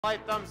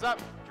Light thumbs up,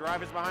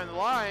 drivers behind the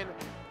line.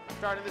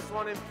 Starting this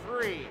one in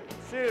 3,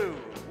 2,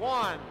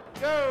 1,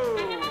 go!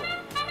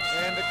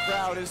 And the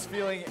crowd is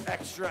feeling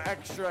extra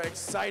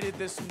excited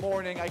this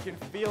morning. I can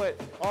feel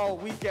it all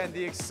weekend.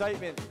 The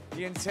excitement,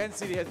 the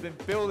intensity has been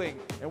building,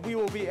 and we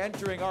will be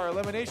entering our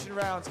elimination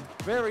rounds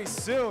very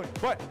soon.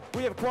 But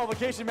we have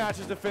qualification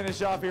matches to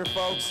finish off here,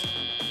 folks.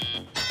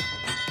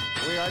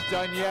 We aren't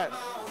done yet.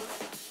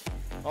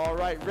 All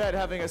right, Red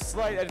having a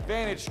slight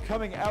advantage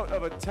coming out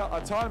of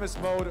autonomous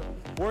mode.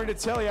 We're into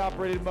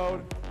teleoperated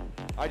mode.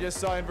 I just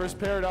saw Inverse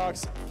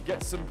Paradox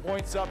get some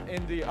points up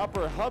in the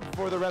upper hub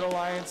for the Red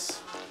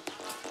Alliance.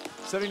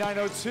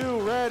 7902,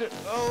 Red,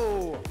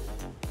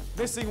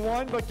 missing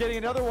one, but getting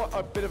another one,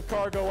 a bit of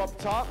cargo up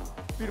top.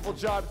 Beautiful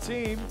job,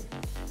 team.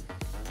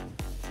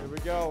 Here we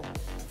go.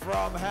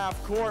 From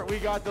half court, we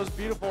got those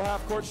beautiful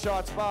half court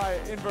shots by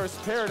Inverse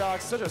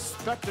Paradox. Such a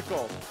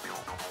spectacle.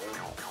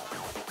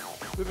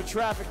 We have a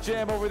traffic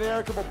jam over there.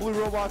 A couple blue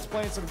robots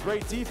playing some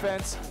great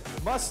defense.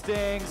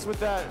 Mustangs with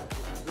that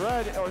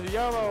red or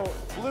yellow,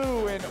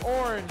 blue, and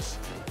orange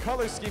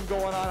color scheme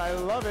going on. I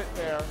love it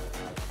there.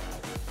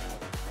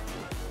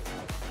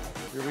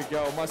 Here we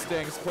go.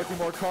 Mustangs collecting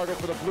more cargo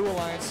for the Blue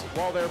Alliance,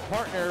 while their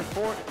partner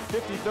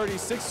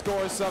 50-36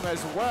 scores some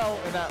as well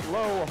in that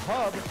low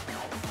hub.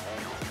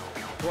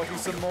 Collecting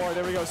some more.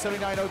 There we go.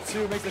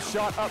 7902 makes the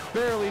shot up,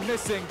 barely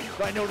missing,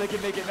 but I know they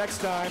can make it next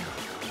time.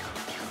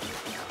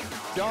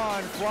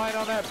 Don flying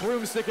on that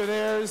broomstick of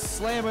theirs,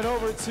 slamming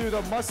over to the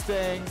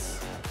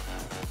Mustangs.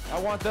 I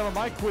want them on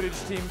my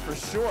Quidditch team for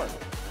sure.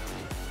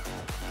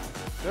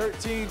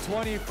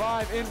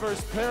 13-25, Inverse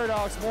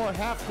Paradox, more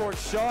half-court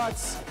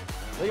shots.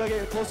 They gotta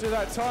get closer to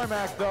that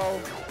tarmac though.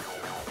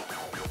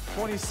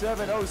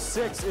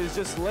 27-06 is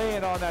just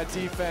laying on that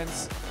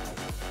defense.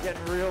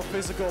 Getting real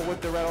physical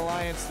with the Red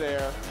Alliance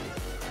there.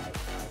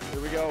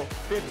 Here we go,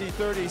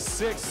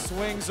 50-36,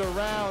 swings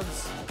around.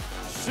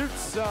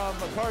 Shoots some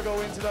cargo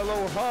into that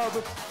low hub,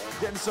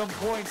 getting some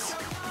points.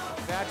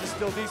 Match is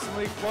still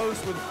decently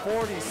close with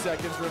 40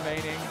 seconds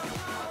remaining.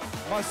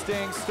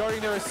 Mustangs starting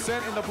their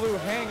ascent in the blue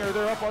hangar.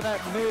 They're up on that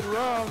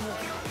mid-rung.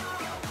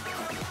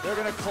 They're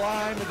gonna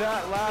climb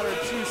that ladder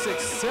to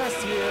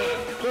success here.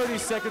 30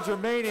 seconds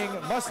remaining.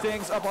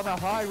 Mustangs up on the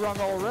high rung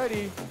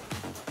already.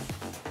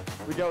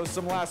 We got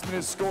some last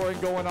minute scoring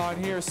going on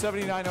here.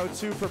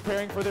 7902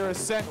 preparing for their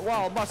ascent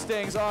while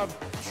Mustangs have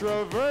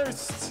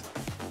traversed.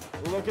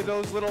 Look at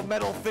those little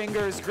metal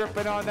fingers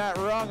gripping on that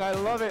rung. I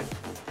love it.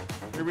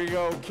 Here we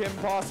go, Kim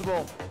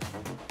Possible.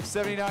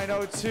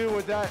 7902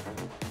 with that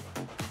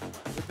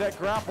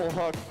grapple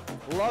hook.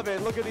 Love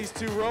it. Look at these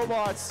two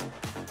robots.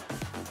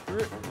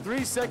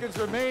 3 seconds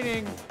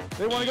remaining.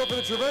 They want to go for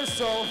the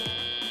traversal.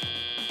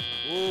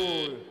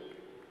 Ooh,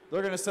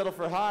 they're going to settle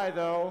for high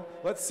though.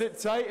 Let's sit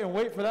tight and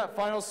wait for that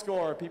final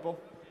score, people.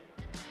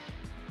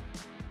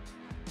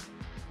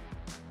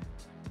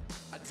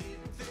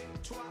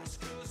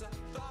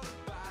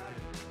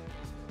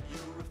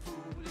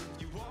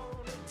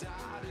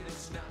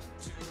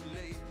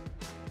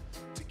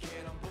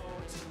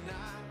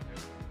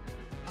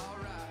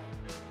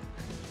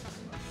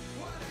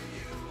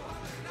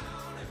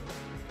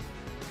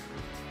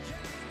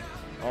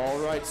 All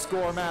right,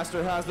 Score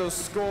Master has those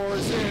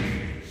scores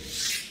in.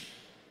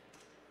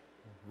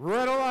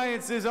 Red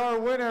Alliance is our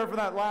winner for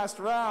that last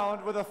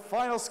round with a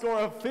final score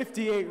of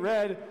 58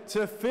 red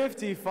to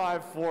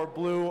 55 for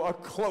blue. A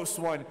close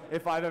one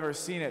if I've ever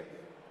seen it.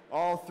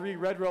 All 3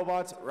 red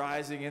robots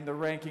rising in the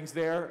rankings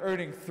there,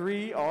 earning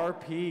 3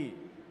 RP.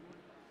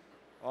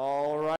 All right.